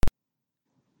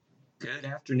Good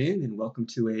afternoon, and welcome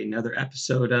to another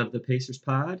episode of the Pacers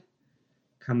Pod.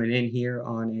 Coming in here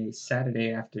on a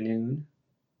Saturday afternoon.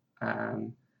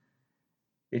 Um,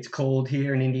 it's cold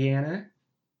here in Indiana.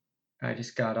 I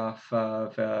just got off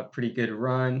of a pretty good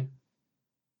run.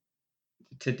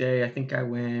 Today, I think I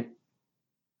went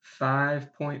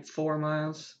 5.4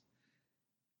 miles.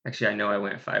 Actually, I know I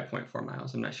went 5.4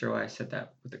 miles. I'm not sure why I said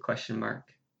that with a question mark.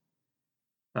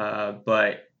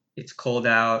 But it's cold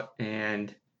out,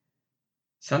 and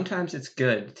sometimes it's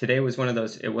good. Today was one of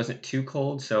those, it wasn't too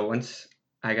cold, so once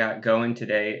I got going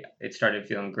today, it started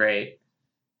feeling great.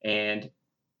 And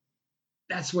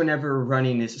that's whenever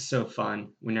running is so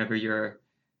fun, whenever you're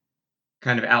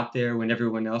kind of out there, when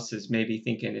everyone else is maybe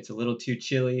thinking it's a little too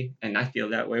chilly. And I feel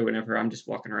that way whenever I'm just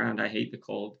walking around. I hate the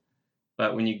cold.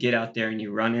 But when you get out there and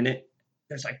you run in it,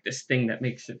 there's like this thing that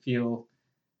makes it feel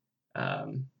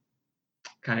um,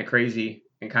 kind of crazy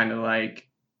and kind of like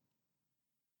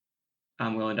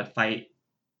I'm willing to fight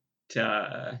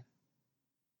to,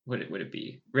 what would it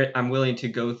be? I'm willing to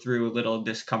go through a little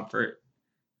discomfort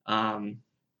um,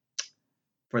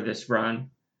 for this run.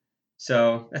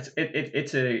 So that's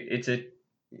it's a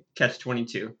catch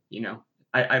 22.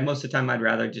 I most of the time I'd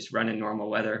rather just run in normal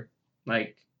weather,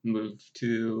 like move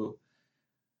to,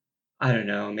 I don't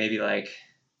know, maybe like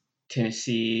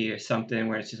Tennessee or something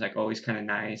where it's just like always kind of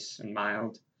nice and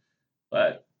mild.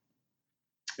 But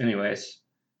anyways,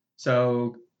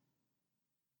 so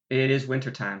it is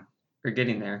wintertime. We're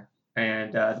getting there.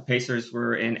 And the Pacers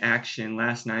were in action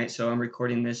last night. So I'm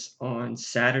recording this on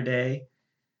Saturday,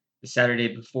 the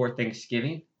Saturday before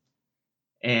Thanksgiving.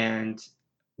 And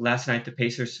last night the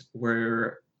Pacers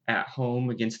were at home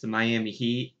against the Miami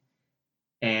Heat.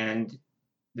 And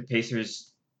the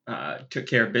Pacers took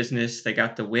care of business. They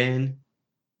got the win.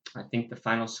 I think the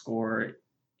final score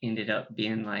ended up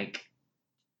being like,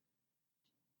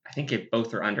 I think it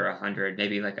both are under 100,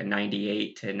 maybe like a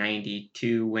 98 to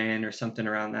 92 win or something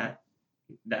around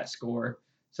that score.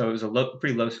 So it was a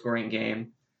pretty low scoring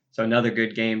game. So another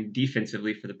good game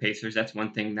defensively for the Pacers. That's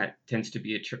one thing that tends to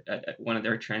be one of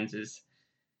their trends is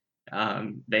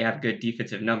they have good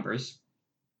defensive numbers.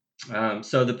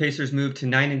 So the Pacers moved to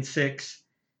 9-6.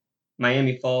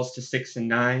 Miami falls to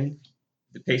 6-9.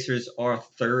 The Pacers are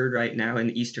third right now in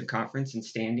the Eastern Conference in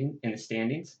the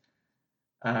standings.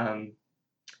 Um,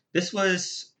 this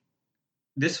was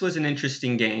an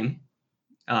interesting game.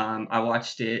 I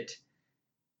watched it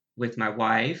with my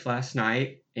wife last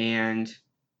night, and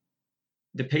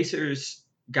the Pacers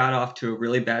got off to a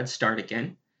really bad start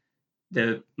again.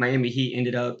 The Miami Heat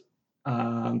ended up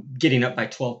getting up by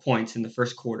 12 points in the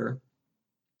first quarter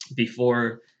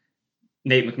before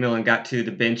Nate McMillan got to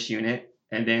the bench unit,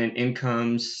 and then in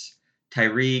comes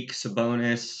Tyreek,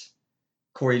 Sabonis,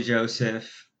 Corey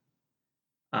Joseph,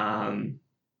 um,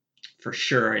 for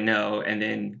sure, I know. And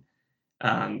then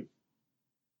um,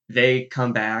 they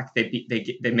come back. They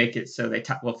make it so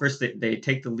first they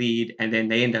take the lead, and then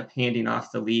they end up handing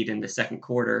off the lead in the second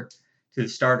quarter to the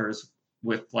starters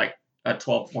with like a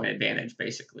 12-point advantage,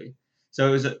 basically.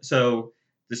 So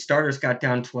the starters got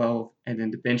down 12, and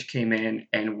then the bench came in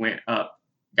and went up,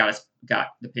 got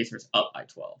the Pacers up by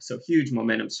 12. So huge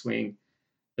momentum swing.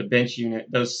 The bench unit,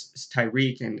 those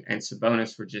Tyreek and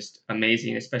Sabonis were just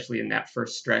amazing, especially in that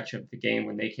first stretch of the game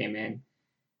when they came in.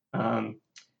 Um,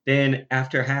 then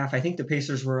after half, I think the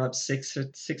Pacers were up 6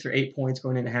 or 8 points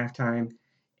going into halftime,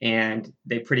 and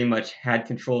they pretty much had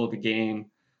control of the game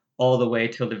all the way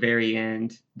till the very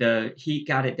end. The Heat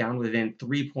got it down within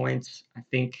 3 points, I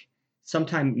think,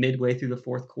 sometime midway through the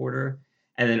fourth quarter,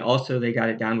 and then also they got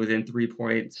it down within 3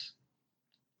 points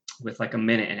with like a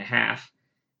minute and a half,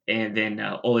 and then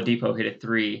Oladipo hit a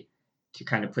three to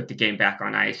kind of put the game back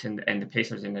on ice, and the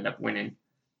Pacers ended up winning.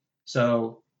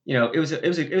 So it was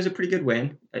a pretty good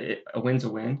win. A win's a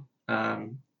win.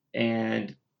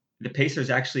 And the Pacers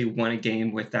actually won a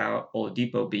game without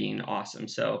Oladipo being awesome.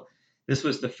 So this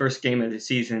was the first game of the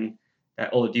season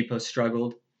that Oladipo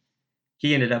struggled.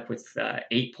 He ended up with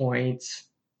 8 points,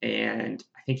 and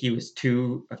I think he was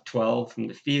 2 of 12 from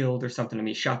the field or something. I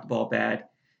mean, he shot the ball bad.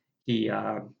 He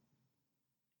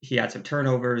had some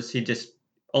turnovers.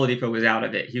 Oladipo was out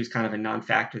of it. He was kind of a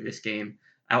non-factor this game,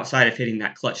 outside of hitting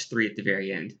that clutch three at the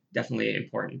very end. Definitely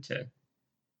important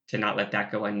to not let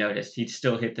that go unnoticed. He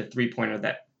still hit the 3-pointer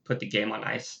that put the game on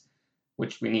ice,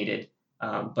 which we needed.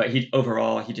 But he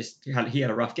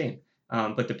had a rough game.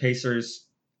 But the Pacers,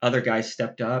 other guys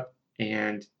stepped up,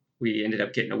 and we ended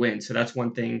up getting a win. So that's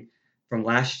one thing from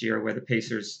last year where the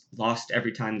Pacers lost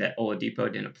every time that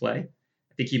Oladipo didn't play.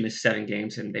 I think he missed 7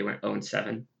 games, and they went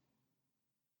 0-7.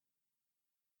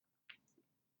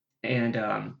 And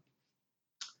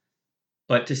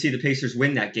But to see the Pacers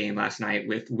win that game last night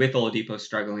with Oladipo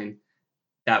struggling,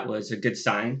 that was a good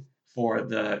sign for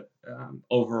the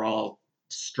overall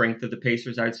strength of the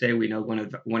Pacers. I'd say we know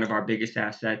one of our biggest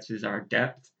assets is our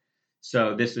depth,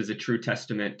 so this is a true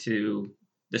testament to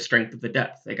the strength of the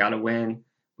depth. They got to win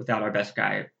without our best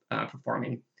guy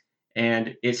performing,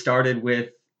 and it started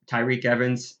with Tyreke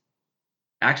Evans.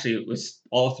 Actually, it was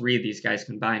all three of these guys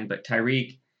combined, but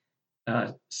Tyreke,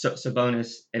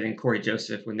 Sabonis, and then Corey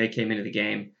Joseph, when they came into the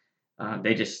game,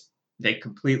 they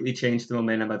completely changed the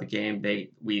momentum of the game.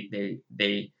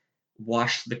 They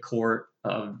washed the court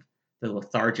of the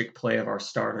lethargic play of our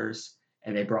starters,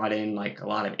 and they brought in like a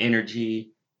lot of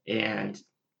energy and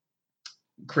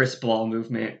crisp ball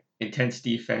movement, intense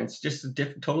defense, just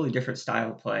a totally different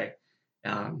style of play.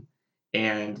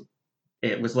 And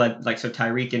it was led so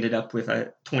Tyreke ended up with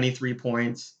 23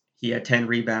 points. He had 10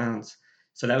 rebounds.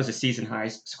 So that was a season high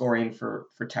scoring for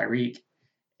Tyreke.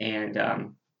 And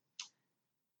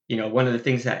one of the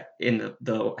things that in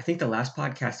I think the last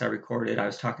podcast I recorded, I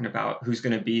was talking about who's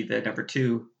going to be the number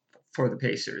 2 for the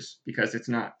Pacers, because it's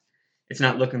not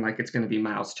looking like it's going to be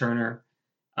Miles Turner.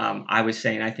 I was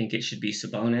saying I think it should be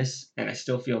Sabonis, and I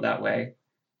still feel that way.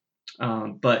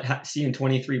 But seeing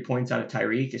 23 points out of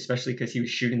Tyreke, especially because he was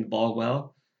shooting the ball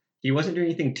well, he wasn't doing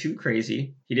anything too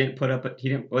crazy.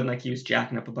 Wasn't like he was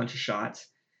jacking up a bunch of shots.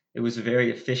 It was a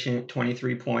very efficient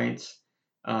 23 points.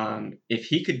 If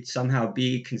he could somehow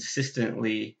be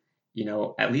consistently,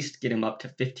 at least get him up to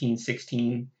 15,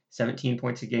 16, 17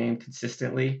 points a game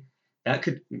consistently, that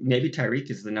could, maybe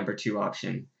Tyreke is the number 2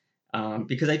 option.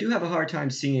 Because I do have a hard time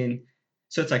seeing.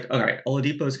 So it's like, all right,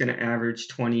 Oladipo is going to average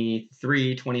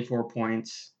 23, 24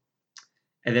 points.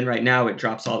 And then right now it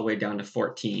drops all the way down to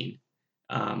 14,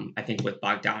 I think, with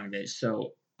Bogdanovich.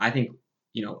 So I think,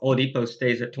 Oladipo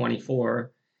stays at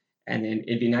 24. And then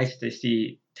it'd be nice to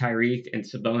see Tyreke and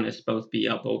Sabonis both be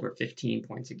up over 15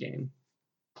 points a game.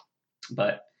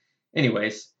 But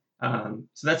anyways, so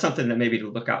that's something that maybe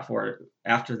to look out for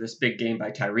after this big game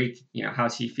by Tyreke.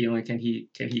 How's he feeling? Can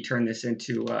he turn this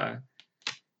into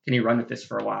can he run with this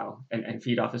for a while and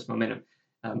feed off this momentum?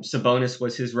 Sabonis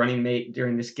was his running mate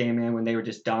during this game, man, when they were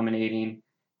just dominating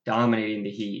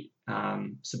the Heat.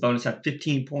 Sabonis had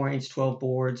 15 points, 12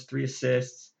 boards, 3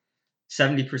 assists,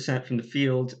 70% from the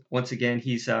field. Once again,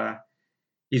 he's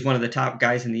one of the top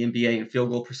guys in the NBA in field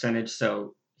goal percentage,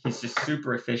 so he's just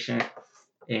super efficient.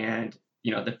 And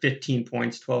the 15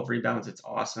 points, 12 rebounds, it's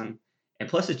awesome. And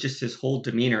plus, it's just his whole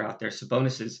demeanor out there.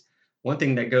 Sabonis is one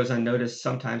thing that goes unnoticed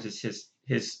sometimes is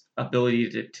his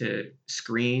ability to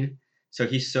screen. So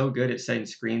he's so good at setting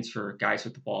screens for guys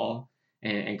with the ball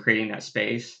and creating that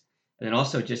space. And then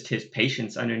also just his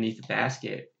patience underneath the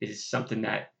basket is something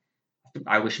that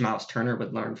I wish Miles Turner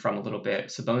would learn from a little bit.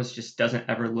 Sabonis just doesn't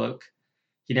ever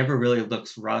he never really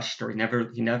looks rushed, or he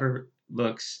never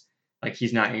looks like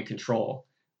he's not in control,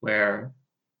 where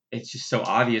it's just so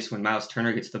obvious when Miles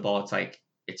Turner gets the ball.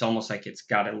 It's almost like it's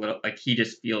got a little, like he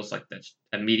just feels like the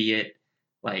immediate,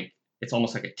 like it's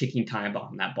almost like a ticking time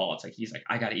bomb, that ball. It's like he's like,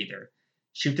 I got to either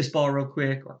shoot this ball real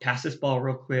quick or pass this ball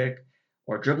real quick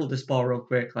or dribble this ball real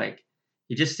quick. Like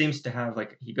he just seems to have,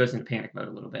 like, he goes into panic mode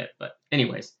a little bit. But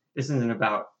anyways, this isn't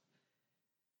about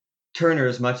Turner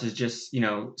as much as just,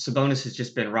 Sabonis has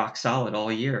just been rock solid all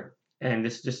year. And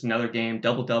this is just another game,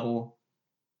 double-double.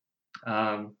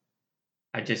 I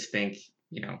just think,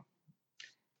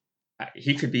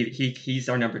 he could be, he's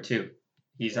our number 2.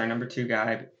 He's our number 2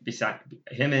 guy beside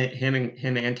him and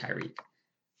Tyreke.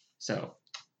 So,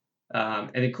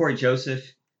 and then Corey Joseph,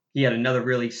 he had another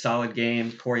really solid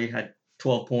game. Corey had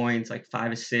 12 points, like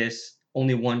 5 assists,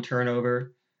 only 1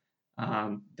 turnover.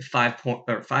 5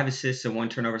 assists and 1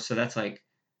 turnover. So that's like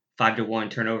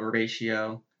 5-to-1 turnover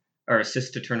ratio, or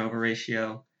assist to turnover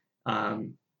ratio,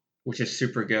 which is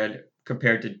super good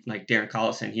compared to like Darren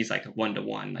Collison. He's like a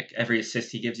 1-to-1. Like every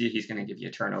assist he gives you, he's going to give you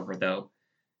a turnover though,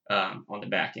 on the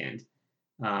back end.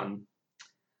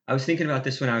 I was thinking about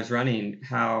this when I was running,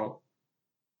 how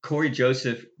Corey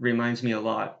Joseph reminds me a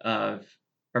lot of,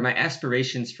 or my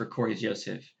aspirations for Corey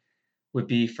Joseph would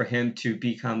be for him to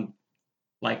become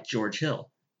like George Hill,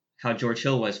 how George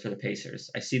Hill was for the Pacers.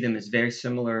 I see them as very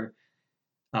similar,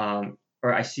 or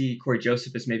I see Corey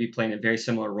Joseph as maybe playing a very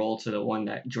similar role to the one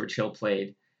that George Hill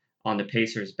played on the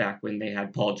Pacers back when they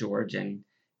had Paul George and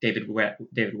David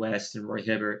West and Roy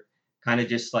Hibbert. Kind of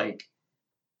just like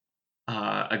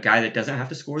a guy that doesn't have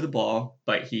to score the ball,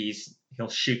 but he'll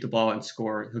shoot the ball and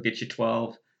score. He'll get you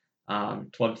 12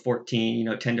 to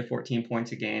 14, 10 to 14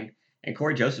 points a game. And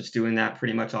Corey Joseph's doing that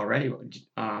pretty much already.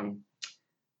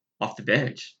 Off the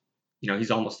bench.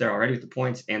 He's almost there already with the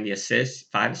points and the assists,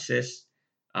 5 assists,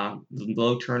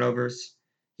 low turnovers.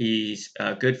 He's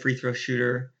a good free throw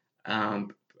shooter. Um,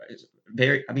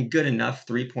 good enough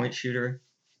 3-point shooter.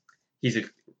 He's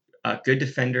a good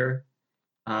defender.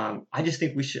 I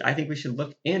think we should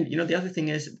look. And the other thing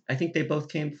is, I think they both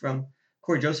came from.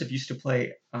 Corey Joseph used to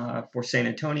play for San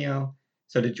Antonio.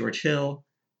 So did George Hill.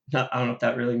 I don't know if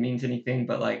that really means anything,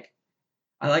 but like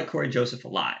I like Corey Joseph a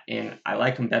lot, and I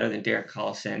like him better than Darren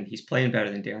Collison. He's playing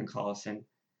better than Darren Collison.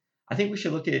 I think we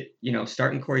should look at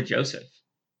starting Corey Joseph,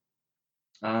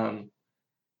 um,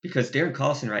 because Darren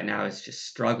Collison right now is just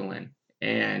struggling.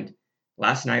 And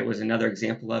last night was another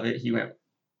example of it. He went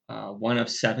 1 of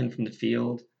 7 from the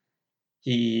field.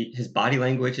 His body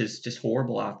language is just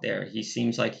horrible out there. He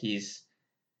seems like he's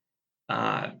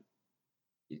uh,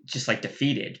 just like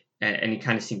defeated, and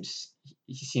he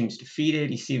seems defeated.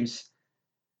 He seems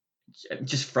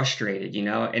just frustrated,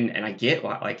 and I get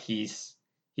why, like he's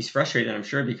frustrated, I'm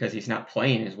sure, because he's not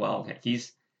playing as well.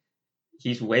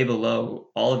 He's way below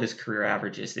all of his career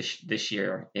averages this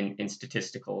year in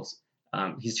statisticals.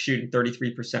 He's shooting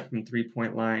 33% from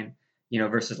 3-point line,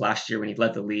 versus last year when he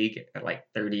led the league at like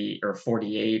 30 or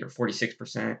 48 or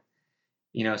 46%.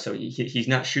 So he's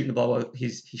not shooting the ball well.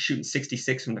 He's shooting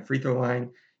 66 from the free throw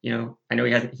line. I know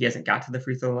he hasn't got to the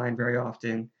free throw line very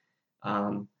often.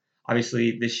 Um,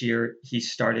 Obviously, this year he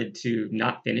started to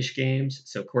not finish games,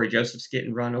 so Corey Joseph's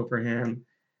getting run over him.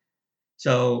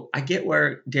 So I get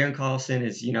where Darren Collison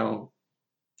is,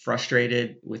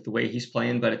 frustrated with the way he's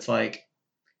playing, but it's like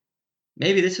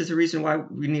maybe this is the reason why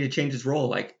we need to change his role.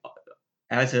 Like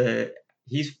as a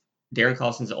he's Darren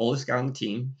Collison's the oldest guy on the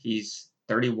team. He's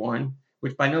 31,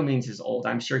 which by no means is old.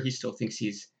 I'm sure he still thinks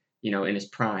he's, in his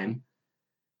prime.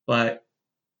 But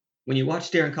when you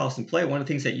watch Darren Collison play, one of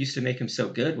the things that used to make him so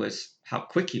good was how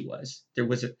quick he was.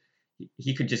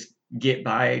 He could just get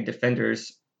by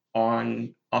defenders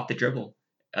on off the dribble.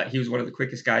 He was one of the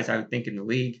quickest guys I would think in the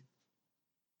league,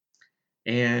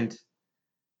 and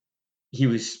he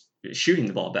was shooting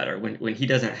the ball better when he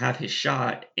doesn't have his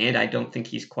shot. And I don't think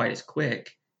he's quite as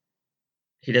quick.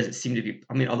 He doesn't seem to be.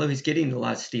 I mean, although he's getting a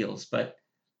lot of steals, but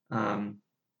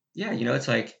yeah, it's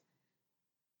like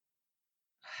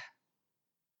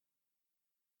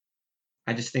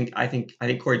I think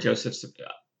Corey Joseph's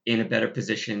in a better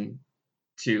position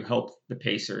to help the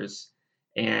Pacers,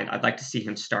 and I'd like to see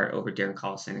him start over Darren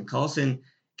Collison. And Collison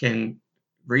can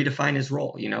redefine his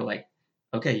role. Like,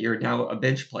 okay, you're now a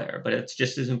bench player, but it's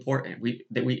just as important.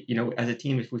 As a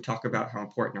team, if we talk about how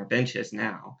important our bench is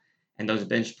now, and those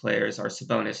bench players are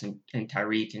Sabonis and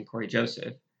Tyreek and Corey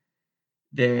Joseph,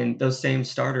 then those same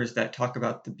starters that talk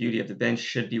about the beauty of the bench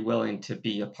should be willing to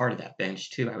be a part of that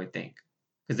bench too, I would think,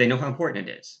 because they know how important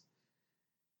it is.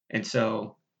 And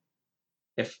so,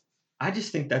 if I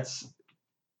just think that's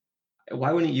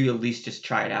why wouldn't you at least just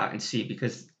try it out and see?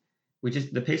 Because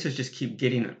the Pacers just keep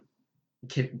getting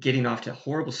off to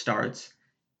horrible starts,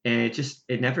 and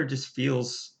it never just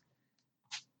feels.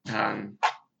 Um,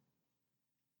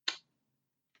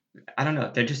 I don't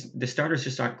know. The starters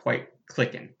just aren't quite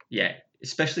clicking yet,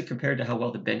 especially compared to how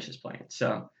well the bench is playing.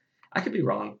 So I could be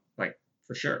wrong, like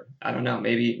for sure. I don't know.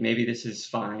 Maybe this is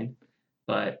fine,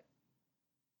 but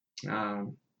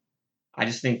um, I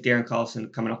just think Darren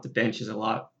Collison coming off the bench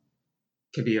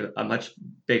could be a much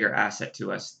bigger asset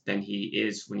to us than he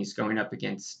is when he's going up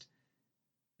against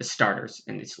the starters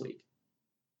in this league.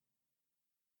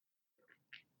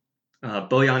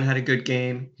 Bojan had a good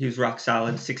game. He was rock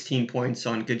solid, 16 points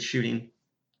on good shooting.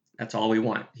 That's all we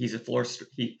want. He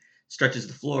stretches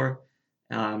the floor,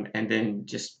 and then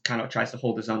just kind of tries to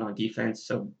hold his own on defense.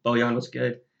 So Bojan was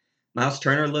good. Miles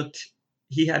Turner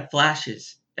he had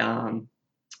flashes.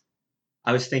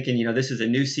 I was thinking, this is a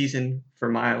new season for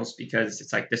Miles because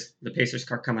it's like the Pacers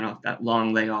are coming off that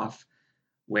long layoff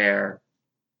where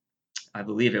I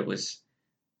believe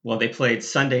they played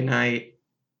Sunday night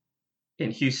in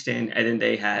Houston, and then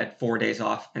they had 4 days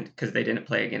off because they didn't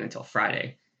play again until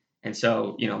Friday. And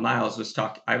so, Miles was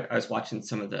talking. I was watching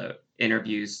some of the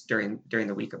interviews during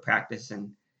the week of practice,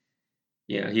 and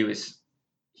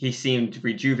he seemed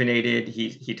rejuvenated.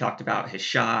 He talked about his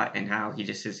shot and how he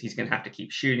just says he's going to have to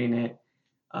keep shooting it.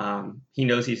 He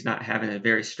knows he's not having a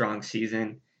very strong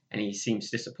season, and he seems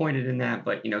disappointed in that.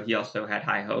 But he also had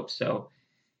high hopes, so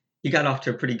he got off to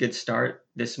a pretty good start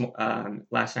this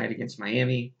last night against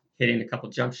Miami, hitting a couple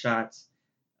jump shots.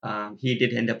 He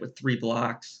did end up with 3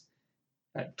 blocks,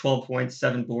 12 points,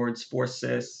 7 boards, 4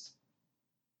 assists.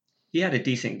 He had a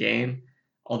decent game,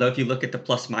 although if you look at the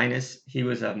plus minus, he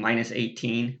was a minus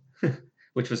 18,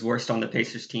 which was worst on the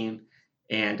Pacers team,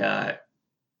 and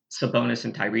Sabonis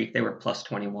and Tyreek, they were plus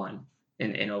 21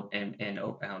 in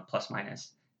plus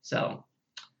minus. So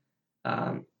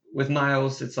with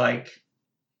Miles, it's like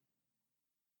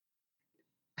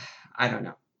I don't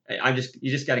know.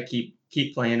 You just got to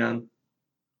keep playing him.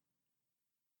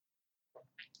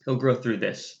 He'll grow through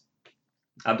this.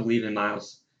 I believe in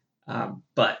Miles,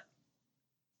 but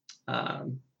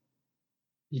um,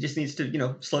 he just needs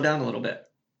to slow down a little bit.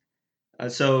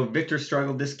 So Victor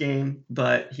struggled this game,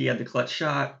 but he had the clutch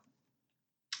shot.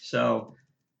 So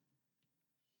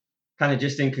kind of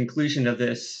just in conclusion of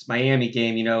this Miami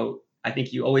game, I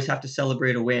think you always have to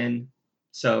celebrate a win.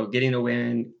 So getting a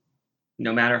win,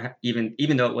 no matter even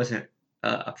though it wasn't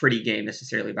a pretty game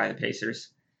necessarily by the Pacers,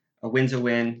 a win's a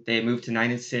win. They moved to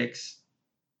 9-6.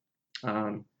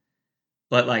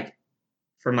 But like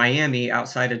for Miami,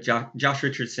 outside of Josh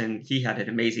Richardson, he had an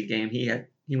amazing game. He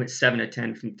went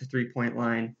 7-10 from the 3-point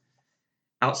line.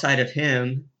 Outside of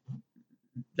him,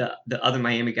 the other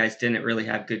Miami guys didn't really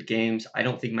have good games. I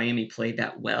don't think Miami played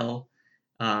that well.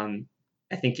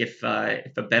 I think if a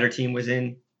better team was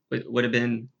in, would have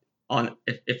been on.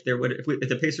 If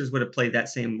the Pacers would have played that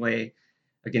same way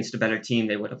against a better team,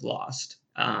 they would have lost.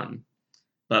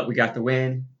 But we got the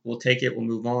win. We'll take it. We'll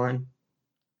move on.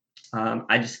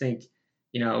 I just think,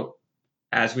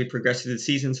 as we progress through the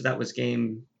season, so that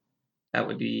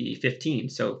would be 15.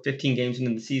 So 15 games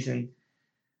into the season.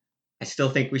 I still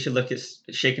think we should look at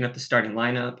shaking up the starting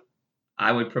lineup.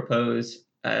 I would propose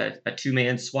a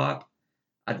two-man swap.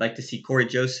 I'd like to see Corey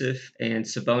Joseph and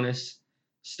Sabonis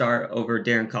start over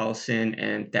Darren Collison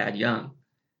and Thad Young.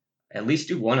 At least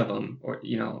do one of them, or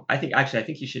I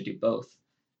think you should do both.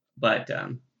 But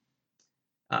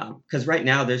because right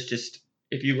now there's just,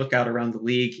 if you look out around the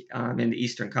league in the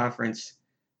Eastern Conference,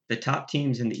 the top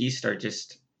teams in the East are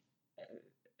just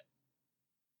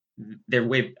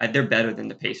they're better than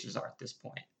the Pacers are at this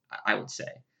point. I would say.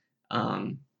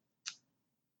 The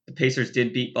Pacers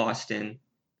did beat Boston,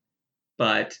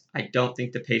 but I don't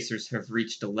think the Pacers have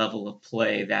reached a level of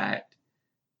play that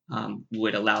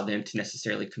would allow them to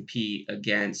necessarily compete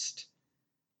against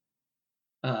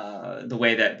the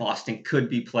way that Boston could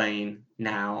be playing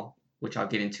now, which I'll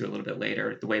get into a little bit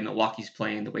later, the way Milwaukee's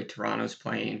playing, the way Toronto's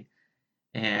playing,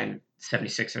 and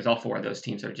 76ers, all four of those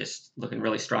teams are just looking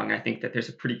really strong. And I think that there's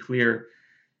a pretty clear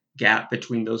gap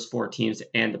between those four teams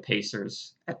and the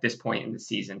Pacers at this point in the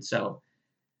season. So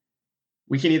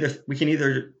we can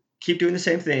either keep doing the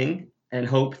same thing and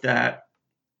hope that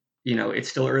it's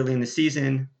still early in the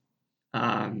season.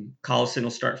 Collison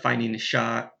will start finding a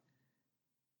shot.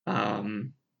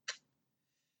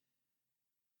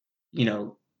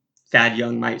 Thad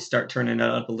Young might start turning it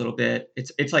up a little bit.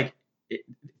 It's like,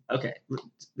 okay,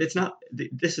 it's not.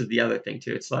 This is the other thing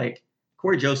too. It's like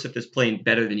Corey Joseph is playing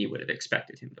better than you would have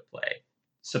expected him to play.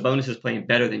 Sabonis is playing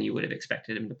better than you would have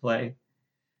expected him to play.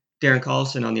 Darren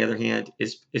Collison, on the other hand,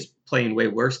 is playing way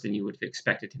worse than you would have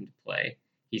expected him to play.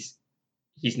 He's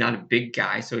not a big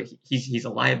guy, so he's a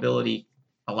liability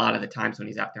a lot of the times when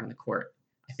he's out there on the court.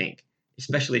 I think,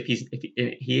 especially if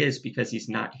he is, because he's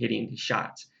not hitting his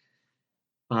shots.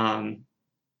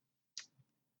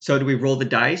 So do we roll the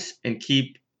dice and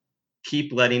keep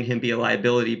letting him be a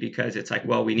liability because it's like,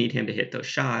 well, we need him to hit those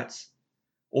shots,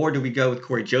 or do we go with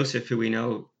Corey Joseph, who we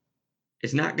know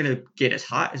is not going to get as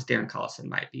hot as Darren Collison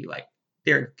might be? Like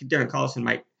Darren Collison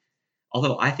might,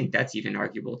 although I think that's even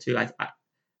arguable too.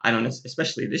 I don't know,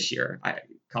 especially this year.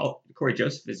 Corey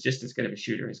Joseph is just as good of a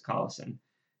shooter as Collison.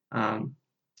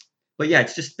 But yeah,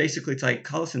 it's just basically, it's like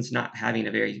Collison's not having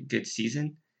a very good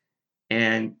season,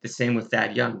 and the same with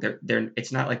Thad Young.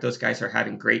 It's not like those guys are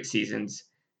having great seasons,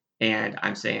 and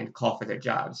I'm saying call for their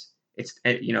jobs. It's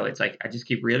like I just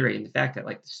keep reiterating the fact that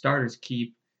like the starters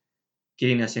keep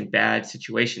getting us in bad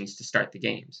situations to start the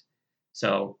games.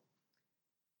 So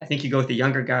I think you go with the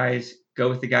younger guys, go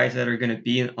with the guys that are going to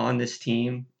be on this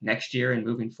team next year and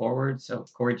moving forward. So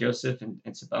Corey Joseph and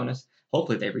Sabonis.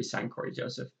 Hopefully they re-sign Corey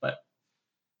Joseph, but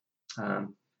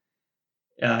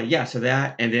yeah. So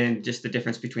that, and then just the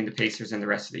difference between the Pacers and the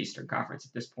rest of the Eastern Conference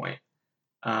at this point.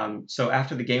 So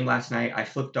after the game last night, I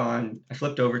flipped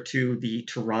over to the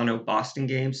Toronto-Boston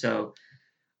game. So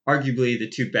arguably the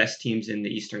two best teams in the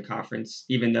Eastern Conference,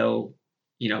 even though,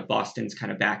 Boston's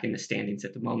kind of back in the standings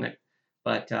at the moment.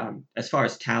 But as far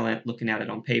as talent, looking at it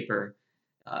on paper,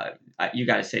 you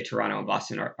got to say Toronto and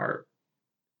Boston are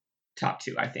top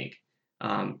two, I think.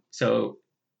 So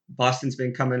Boston's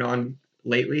been coming on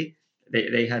lately.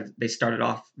 They started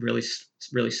off really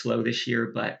slow this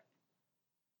year, but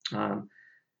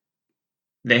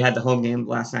they had the home game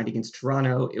last night against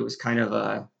Toronto. It was kind of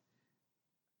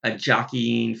a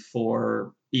jockeying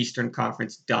for Eastern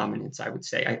Conference dominance, I would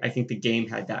say. I think the game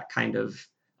had that kind of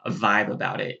a vibe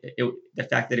about it. The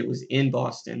fact that it was in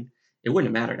Boston, it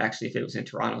wouldn't have mattered actually if it was in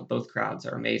Toronto. Both crowds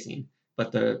are amazing.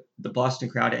 But the Boston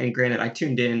crowd, and granted, I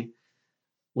tuned in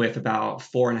with about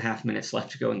 4.5 minutes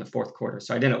left to go in the fourth quarter.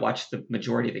 So I didn't watch the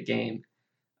majority of the game.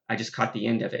 I just caught the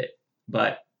end of it.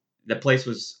 But the place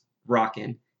was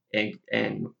rocking,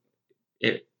 and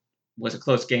it was a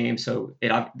close game. So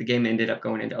the game ended up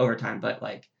going into overtime. But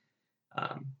like,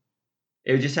 um,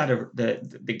 it just had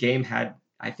the game had,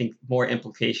 I think, more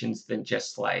implications than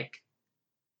just like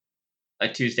a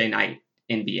Tuesday night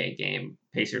NBA game,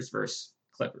 Pacers versus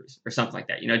Clippers or something like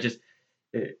that. Just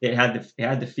it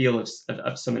had the feel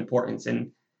of some importance.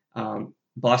 And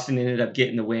Boston ended up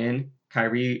getting the win.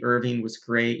 Kyrie Irving was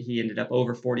great. He ended up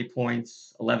over 40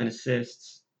 points, 11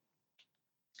 assists,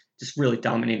 just really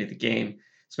dominated the game,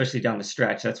 especially down the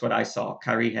stretch. That's what I saw.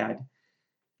 Kyrie had,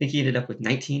 I think he ended up with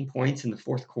 19 points in the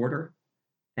fourth quarter,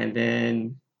 and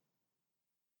then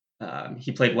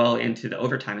he played well into the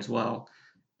overtime as well.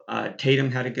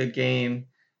 Tatum had a good game.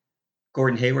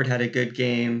 Gordon Hayward had a good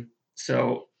game.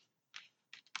 So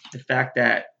the fact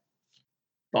that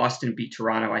Boston beat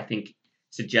Toronto, I think,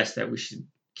 suggests that we should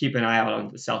keep an eye out on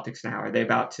the Celtics now. Are they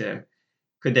about to?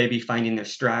 Could they be finding their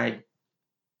stride?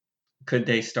 Could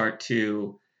they start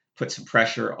to put some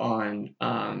pressure on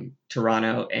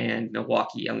Toronto and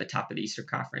Milwaukee on the top of the Eastern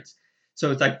Conference?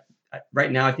 So it's like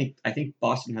right now, I think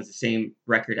Boston has the same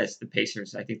record as the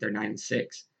Pacers. I think they're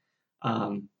 9-6,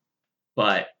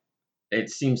 but it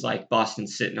seems like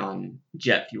Boston's sitting on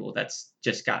jet fuel that's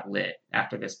just got lit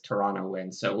after this Toronto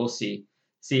win. So we'll see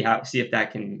if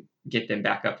that can get them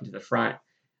back up into the front.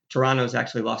 Toronto's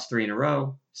actually lost 3 in a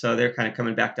row, so they're kind of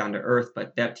coming back down to earth.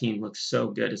 But that team looks so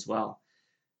good as well.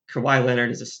 Kawhi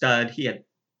Leonard is a stud. He had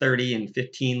 30 and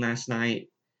 15 last night,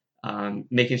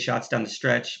 making shots down the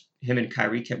stretch. Him and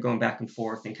Kyrie kept going back and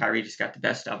forth, and Kyrie just got the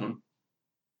best of him.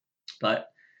 But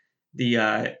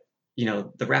the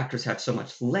the Raptors have so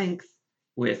much length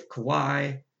with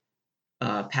Kawhi,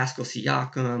 Pascal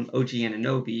Siakam, OG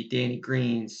Anunoby, Danny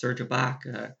Green, Serge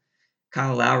Ibaka,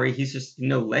 Kyle Lowry. He's just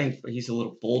no length, but he's a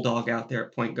little bulldog out there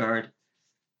at point guard.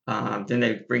 Then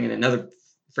they bring in another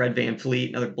Fred VanVleet,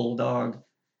 another bulldog.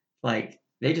 Like,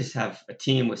 they just have a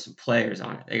team with some players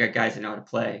on it. They got guys that know how to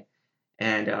play.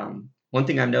 And one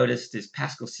thing I've noticed is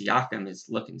Pascal Siakam is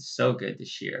looking so good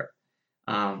this year.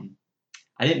 I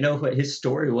didn't know what his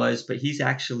story was, but he's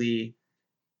actually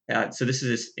so this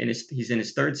is he's in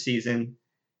his third season.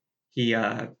 He's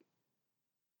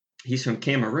from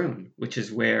Cameroon, which is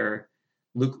where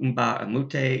Luc Mbah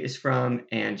Amute is from,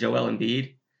 and Joel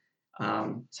Embiid.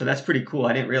 So that's pretty cool.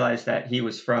 I didn't realize that he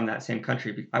was from that same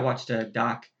country. I watched a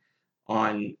doc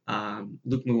on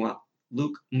Luc Mbah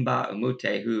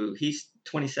Amute, who he's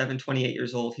 27, 28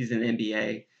 years old. He's in the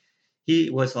NBA. He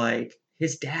was like,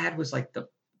 his dad was like the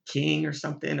king or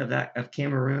something of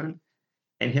Cameroon,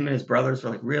 and him and his brothers were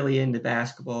like really into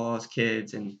basketball as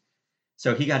kids, and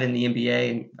so he got in the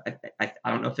NBA. And I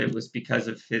don't know if it was because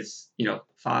of his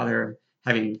father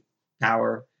having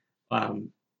power,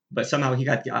 but somehow he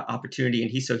got the opportunity,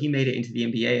 and he made it into the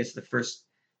NBA as the first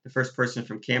person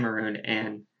from Cameroon.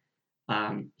 And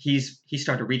he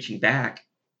started reaching back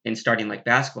and starting like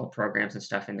basketball programs and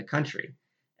stuff in the country.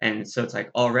 And so it's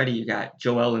like already you got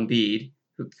Joel Embiid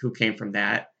who came from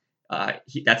that.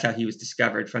 That's how he was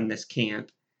discovered, from this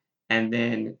camp. And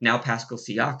then now Pascal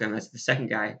Siakam as the second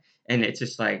guy. And it's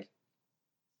just like,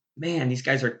 man, these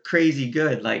guys are crazy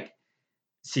good. Like,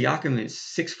 Siakam is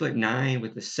 6'9"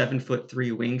 with a 7'3"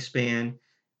 wingspan.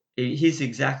 He's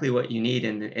exactly what you need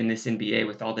in this NBA,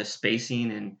 with all this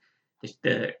spacing and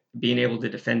the being able to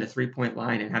defend the 3-point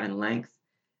line and having length.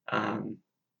 Um,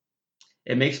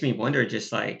 it makes me wonder,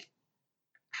 just like,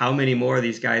 how many more of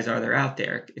these guys are there out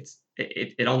there?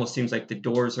 It almost seems like the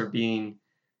doors are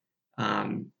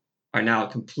now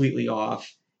completely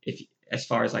off, if as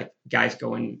far as like guys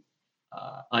going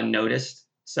unnoticed.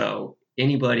 So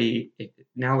anybody,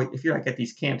 if you're like at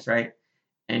these camps, right,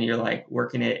 and you're like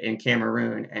working it in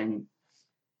Cameroon, and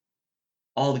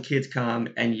all the kids come,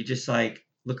 and you just like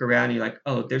look around, and you're like,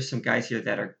 oh, there's some guys here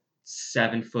that are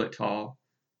 7 foot tall.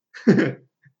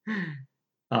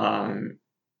 um,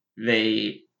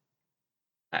 they,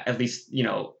 at least,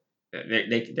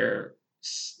 they're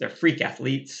freak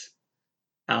athletes.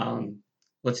 Um,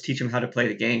 let's teach them how to play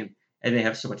the game, and they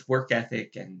have so much work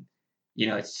ethic, and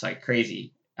it's like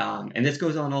crazy. And this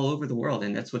goes on all over the world,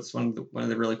 and that's what's one of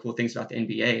the really cool things about the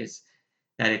NBA, is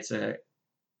that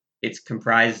it's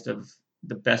comprised of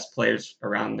the best players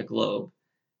around the globe,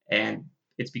 and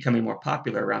it's becoming more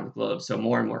popular around the globe. So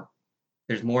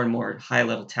there's more and more high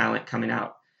level talent coming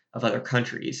out of other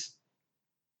countries.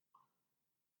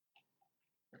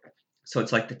 So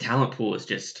it's like the talent pool is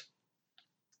just,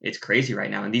 it's crazy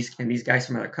right now, and these guys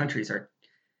from other countries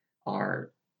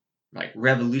are like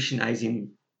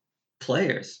revolutionizing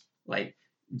players. Like,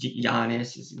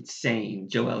 Giannis is insane.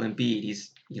 Joel Embiid,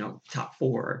 he's top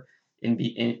 4 in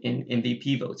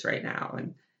MVP votes right now,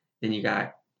 and then you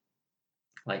got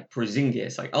like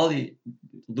Porzingis, like all the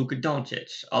Luka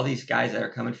Doncic, all these guys that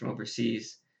are coming from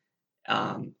overseas,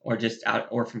 or just out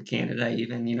or from Canada,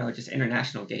 even just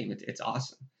international game. It's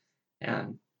awesome.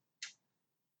 And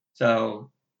so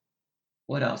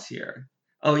what else here?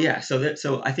 Oh yeah,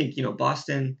 so I think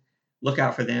Boston, look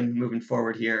out for them moving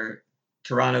forward here.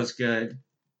 Toronto's good.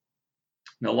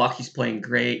 Milwaukee's playing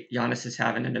great. Giannis is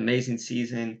having an amazing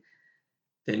season.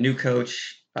 The new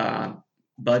coach, Mike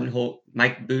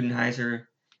Budenholzer, I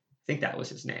think that was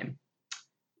his name.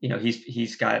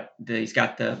 He's got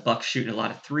the Bucks shooting a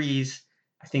lot of threes.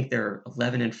 I think they're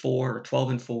 11-4 or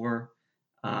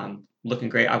 12-4, looking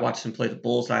great. I watched them play the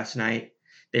Bulls last night.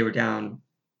 They were down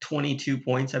 22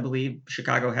 points, I believe.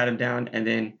 Chicago had them down, and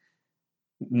then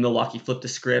Milwaukee flipped the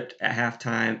script at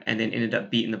halftime, and then ended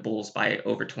up beating the Bulls by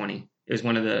over 20. It was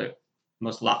one of the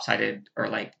most lopsided, or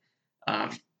like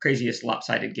craziest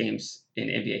lopsided games in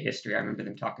NBA history. I remember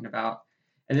them talking about.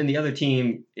 And then the other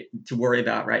team to worry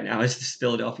about right now is the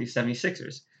Philadelphia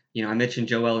 76ers. I mentioned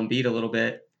Joel Embiid a little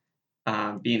bit,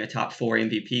 being a top 4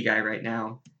 MVP guy right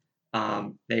now.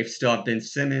 They've still have Ben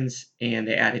Simmons, and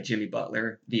they added Jimmy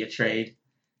Butler via trade.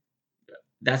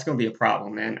 That's going to be a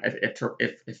problem, man. If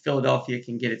Philadelphia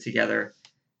can get it together,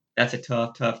 that's a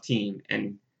tough team.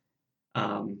 And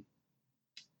I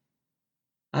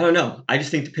don't know. I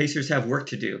just think the Pacers have work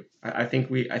to do. I think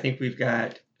we've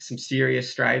got some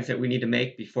serious strides that we need to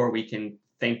make before we can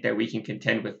think that we can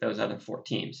contend with those other 4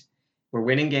 teams. We're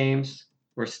winning games.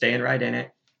 We're staying right in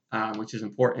it, which is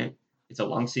important. It's a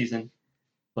long season,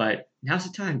 but now's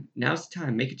the time. Now's the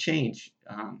time. Make a change.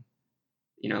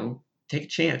 Take a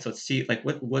chance. Let's see. Like,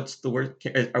 what's the worst?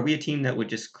 Are we a team that would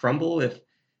just crumble if,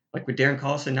 like, would Darren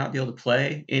Collison not be able to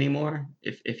play anymore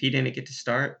if he didn't get to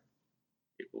start?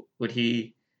 Would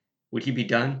he be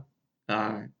done?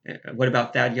 What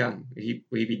about Thad Young? Would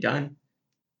he be done?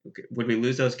 Would we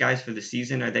lose those guys for the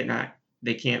season? Are they not?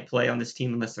 They can't play on this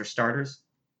team unless they're starters.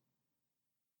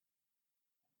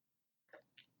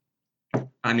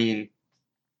 I mean,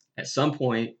 at some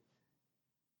point,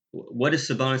 what does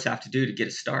Sabonis have to do to get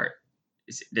a start?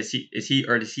 Does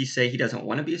he say he doesn't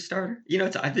want to be a starter?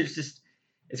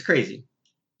 It's crazy.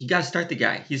 You got to start the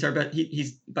guy. He's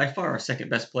by far our second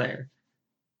best player,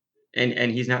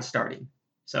 and he's not starting.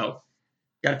 So,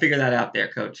 got to figure that out there,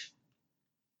 coach.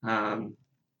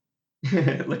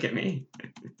 Look at me.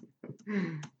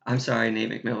 I'm sorry,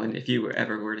 Nate McMillan, if you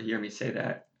ever were to hear me say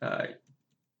that.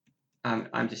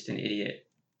 I'm just an idiot.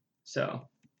 So,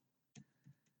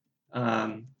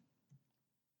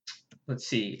 let's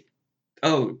see.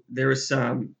 Oh, there was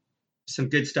some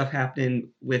good stuff happening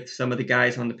with some of the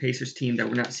guys on the Pacers team that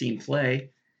we're not seeing play.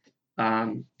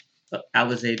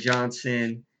 Alize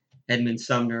Johnson, Edmund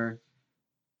Sumner,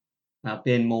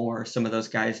 Ben Moore, some of those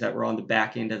guys that were on the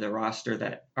back end of the roster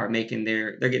that are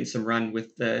they're getting some run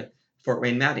with the Fort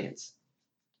Wayne Mad Ants.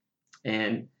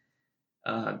 And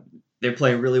they're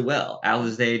playing really well.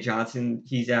 Alize Johnson,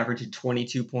 he's averaging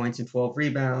 22 points and 12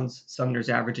 rebounds. Sumner's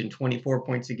averaging 24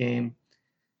 points a game.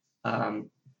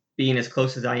 Being as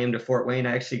close as I am to Fort Wayne,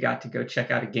 I actually got to go check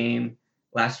out a game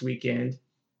last weekend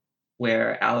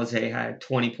where Alize had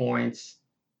 20 points,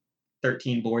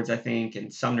 13 boards, I think,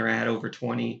 and Sumner had over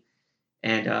 20.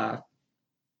 And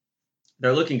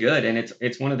they're looking good. And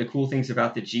it's one of the cool things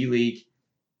about the G League,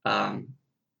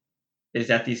 is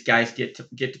that these guys get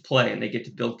to play, and they get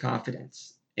to build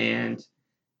confidence, and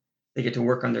they get to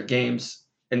work on their games.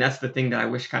 And that's the thing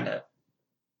that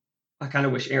I kind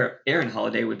of wish Aaron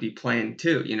Holiday would be playing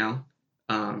too, because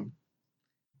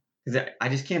I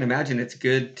just can't imagine it's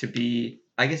good to be,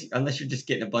 I guess, unless you're just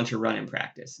getting a bunch of run in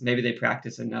practice. Maybe they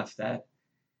practice enough that,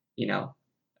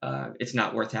 it's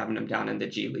not worth having them down in the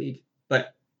G League.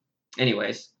 But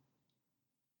anyways,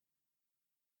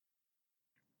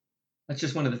 that's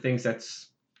just one of the things that's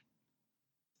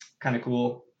kind of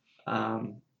cool.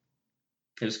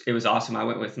 It was awesome. I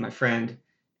went with my friend,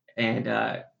 and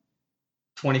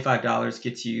 $25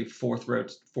 gets you fourth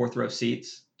row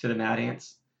seats to the Mad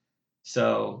Ants.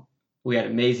 So we had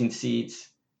amazing seats,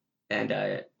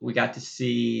 and we got to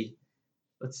see.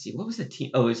 Let's see, what was the team?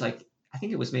 Oh, it was like, I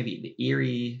think it was maybe the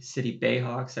Erie City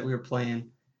Bayhawks that we were playing,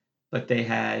 but they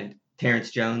had Terrence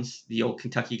Jones, the old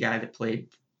Kentucky guy that played,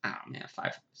 I don't know,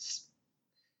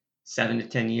 7 to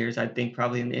 10 years, I think,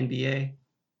 probably in the NBA,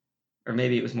 or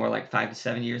maybe it was more like 5 to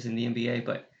 7 years in the NBA.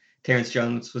 But Terrence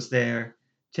Jones was there.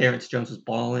 Terrence Jones was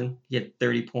balling. He had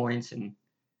 30 points, and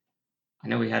I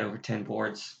know he had over 10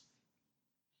 boards.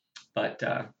 But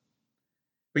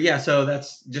But yeah, so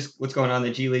that's just what's going on in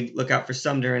the G League. Look out for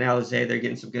Sumner and Alizé. They're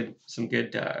getting some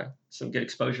good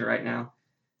exposure right now.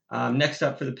 Next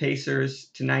up for the Pacers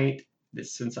tonight,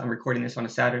 since I'm recording this on a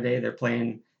Saturday,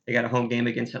 they got a home game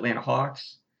against Atlanta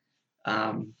Hawks.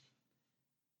 Um,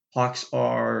 Hawks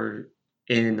are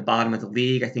in the bottom of the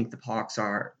league. I think the Hawks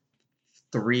are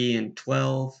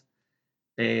 3-12.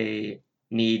 They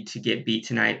need to get beat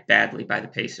tonight badly by the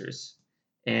Pacers.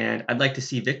 And I'd like to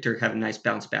see Victor have a nice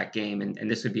bounce back game, and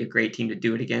this would be a great team to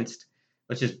do it against.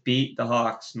 Let's just beat the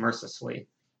Hawks mercilessly.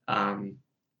 Um,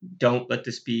 don't let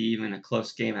this be even a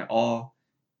close game at all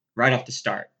right off the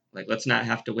start. Like, let's not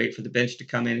have to wait for the bench to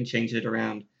come in and change it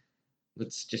around.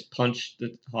 Let's just punch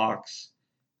the Hawks.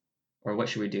 Or what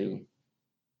should we do?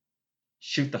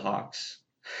 Shoot the Hawks.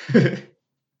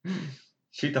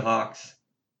 Shoot the Hawks.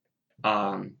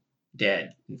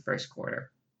 Dead in the first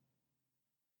quarter.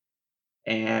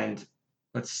 And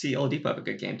let's see Oladipo have a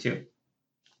good game too.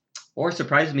 Or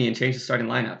surprise me and change the starting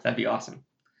lineup. That'd be awesome.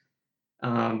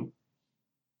 And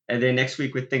then next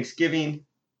week with Thanksgiving,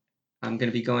 I'm going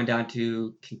to be going down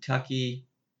to Kentucky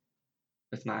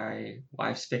with my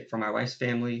wife's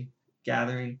family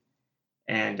gathering.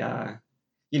 And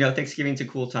Thanksgiving's a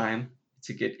cool time.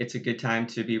 It's a good time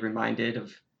to be reminded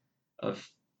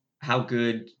of how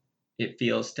good it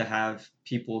feels to have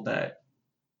people that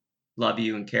love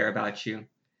you and care about you,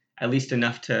 at least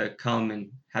enough to come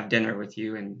and have dinner with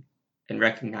you and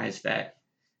recognize that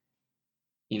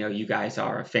you guys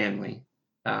are a family.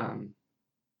 Um,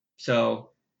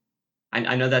 so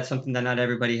I know that's something that not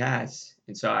everybody has,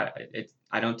 and so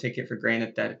I don't take it for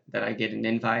granted that I get an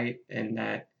invite and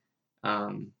that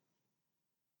um,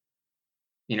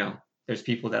 you know there's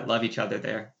people that love each other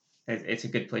there. It's a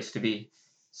good place to be.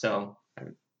 So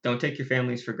don't take your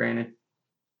families for granted.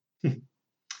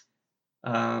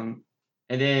 um,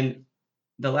 and then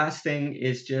the last thing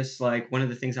is just like one of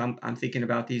the things I'm thinking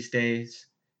about these days,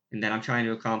 and that I'm trying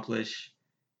to accomplish,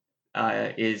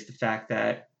 is the fact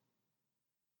that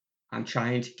I'm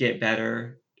trying to get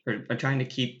better, or I'm trying to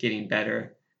keep getting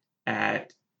better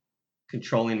at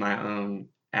controlling my own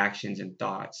actions and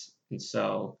thoughts. And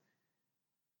so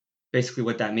basically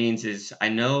what that means is I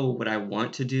know what I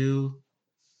want to do.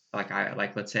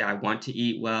 Let's say I want to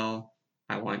eat well.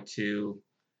 I want to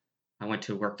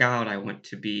work out. I want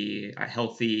to be a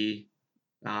healthy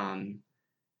um,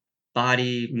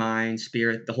 body, mind,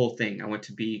 spirit, the whole thing. I want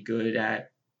to be good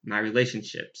at my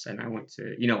relationships, and I want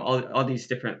to, all these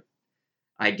different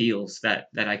ideals that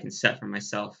I can set for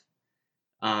myself.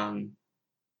 Um,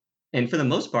 and for the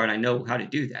most part, I know how to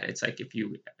do that. It's like if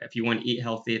you want to eat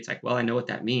healthy, it's like, well, I know what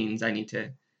that means. I need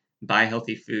to buy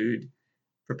healthy food,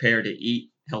 prepare to eat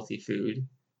healthy food,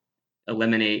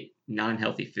 eliminate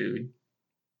non-healthy food.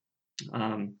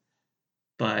 Um,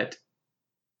 but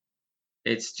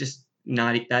it's just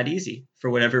not that easy for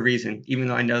whatever reason. Even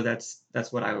though I know that's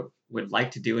what I would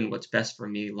like to do and what's best for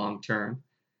me long term,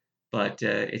 but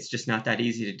it's just not that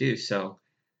easy to do. So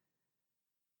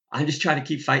I'm just trying to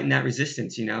keep fighting that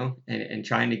resistance, and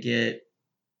trying to get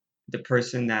the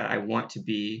person that I want to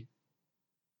be,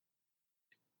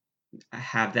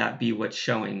 have that be what's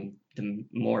showing the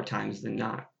more times than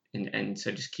not. And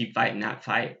so just keep fighting that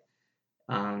fight.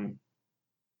 Um,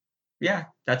 yeah,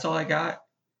 that's all I got.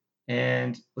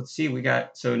 And let's see, we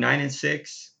got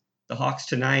 9-6, the Hawks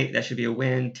tonight. That should be a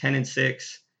win. 10-6.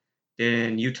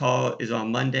 Then Utah is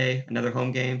on Monday, another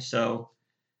home game. So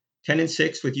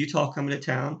 10-6 with Utah coming to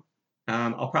town.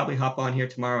 I'll probably hop on here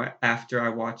tomorrow after I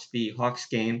watch the Hawks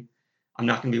game. I'm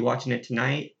not going to be watching it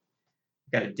tonight.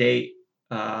 Got a date.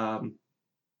 Got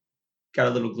a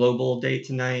little global date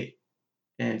tonight,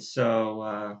 and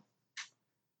so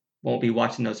won't be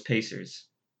watching those Pacers.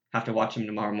 Have to watch them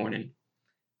tomorrow morning.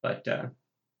 But all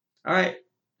right.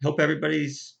 Hope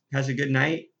everybody's has a good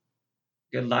night,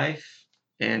 good life,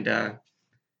 and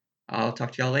I'll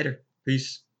talk to y'all later.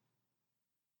 Peace.